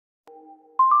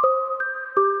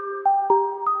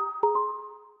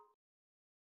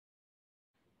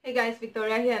Hey guys,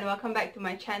 Victoria here and welcome back to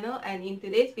my channel, and in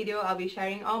today's video I'll be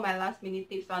sharing all my last minute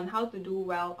tips on how to do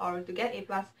well or to get A+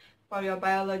 for your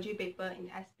biology paper in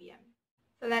SPM.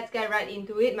 So let's get right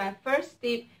into it. My first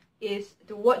tip is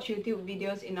to watch YouTube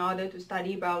videos in order to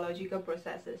study biological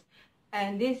processes.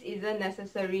 And this isn't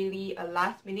necessarily a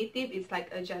last minute tip, it's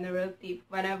like a general tip.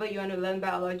 Whenever you want to learn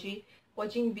biology,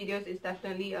 watching videos is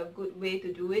definitely a good way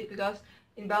to do it, because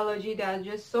in biology there are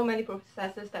just so many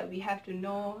processes that we have to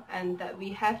know and that we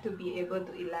have to be able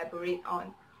to elaborate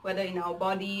on, whether in our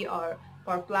body or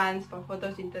for plants, for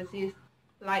photosynthesis,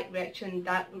 light reaction,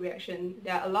 dark reaction.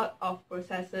 There are a lot of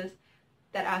processes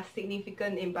that are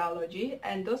significant in biology,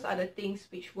 and those are the things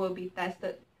which will be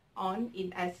tested on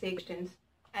in essay questions.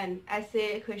 And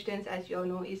essay questions, as you all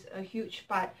know, is a huge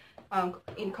part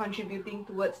in contributing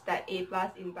towards that A+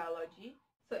 in biology.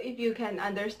 So if you can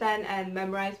understand and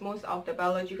memorize most of the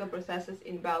biological processes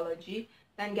in biology,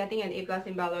 then getting an A+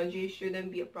 in biology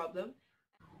shouldn't be a problem.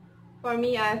 For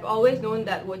me, I've always known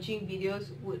that watching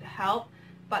videos would help,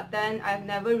 but then I've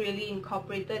never really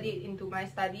incorporated it into my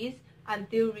studies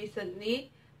until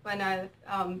recently, when I've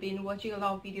been watching a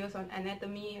lot of videos on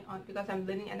anatomy, because I'm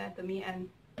learning anatomy, and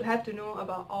you have to know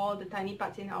about all the tiny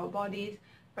parts in our bodies.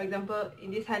 For example, in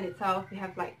this hand itself, we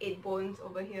have like 8 bones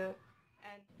over here.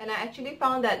 And I actually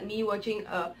found that me watching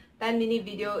a 10-minute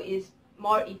video is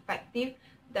more effective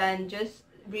than just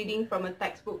reading from a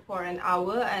textbook for an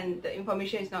hour and the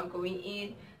information is not going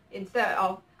in. Instead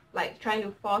of like trying to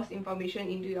force information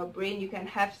into your brain, you can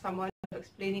have someone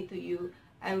explain it to you.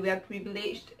 And we are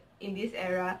privileged in this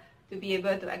era to be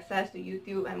able to access to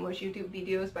YouTube and watch YouTube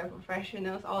videos by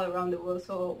professionals all around the world.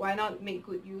 So why not make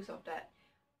good use of that?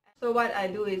 So what I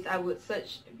do is I would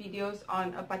search videos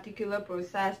on a particular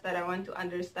process that I want to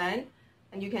understand,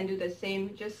 and you can do the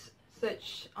same. Just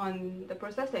search on the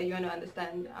process that you want to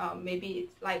understand. Maybe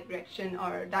it's light reaction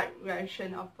or dark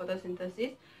reaction of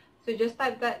photosynthesis. So just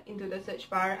type that into the search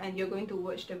bar and you're going to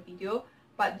watch the video,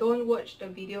 but don't watch the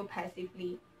video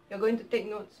passively. You're going to take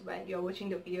notes when you're watching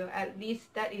the video. At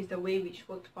least that is the way which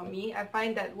worked for me. I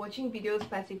find that watching videos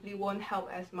passively won't help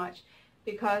as much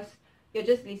because you're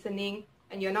just listening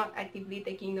and you're not actively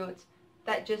taking notes.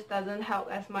 That just doesn't help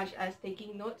as much as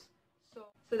taking notes. So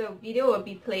the video will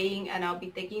be playing and I'll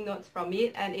be taking notes from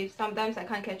it, and if sometimes I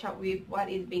can't catch up with what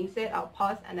is being said, I'll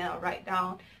pause and then I'll write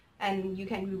down. And you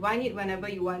can rewind it whenever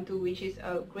you want to, which is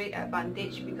a great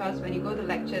advantage, because when you go to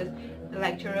lectures, the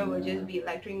lecturer will just be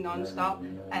lecturing non-stop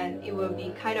and it will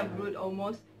be kind of rude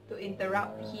almost to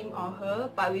interrupt him or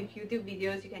her. But with YouTube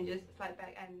videos, you can just slide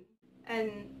back,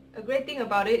 and a great thing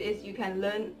about it is you can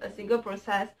learn a single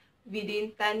process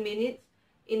within 10 minutes.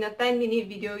 In a 10-minute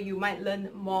video, you might learn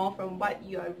more from what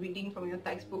you are reading from your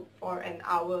textbook for an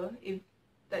hour if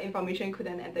the information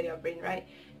couldn't enter your brain, right?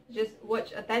 Just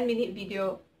watch a 10-minute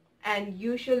video, and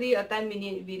usually a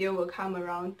 10-minute video will come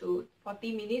around to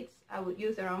 40 minutes. I would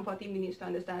use around 40 minutes to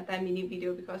understand a 10-minute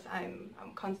video because I'm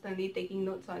constantly taking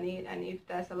notes on it, and if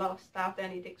there's a lot of stuff,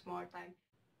 then it takes more time.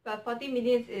 But 40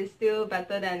 minutes is still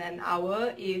better than an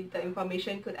hour if the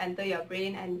information could enter your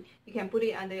brain and you can put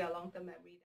it under your long-term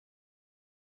memory.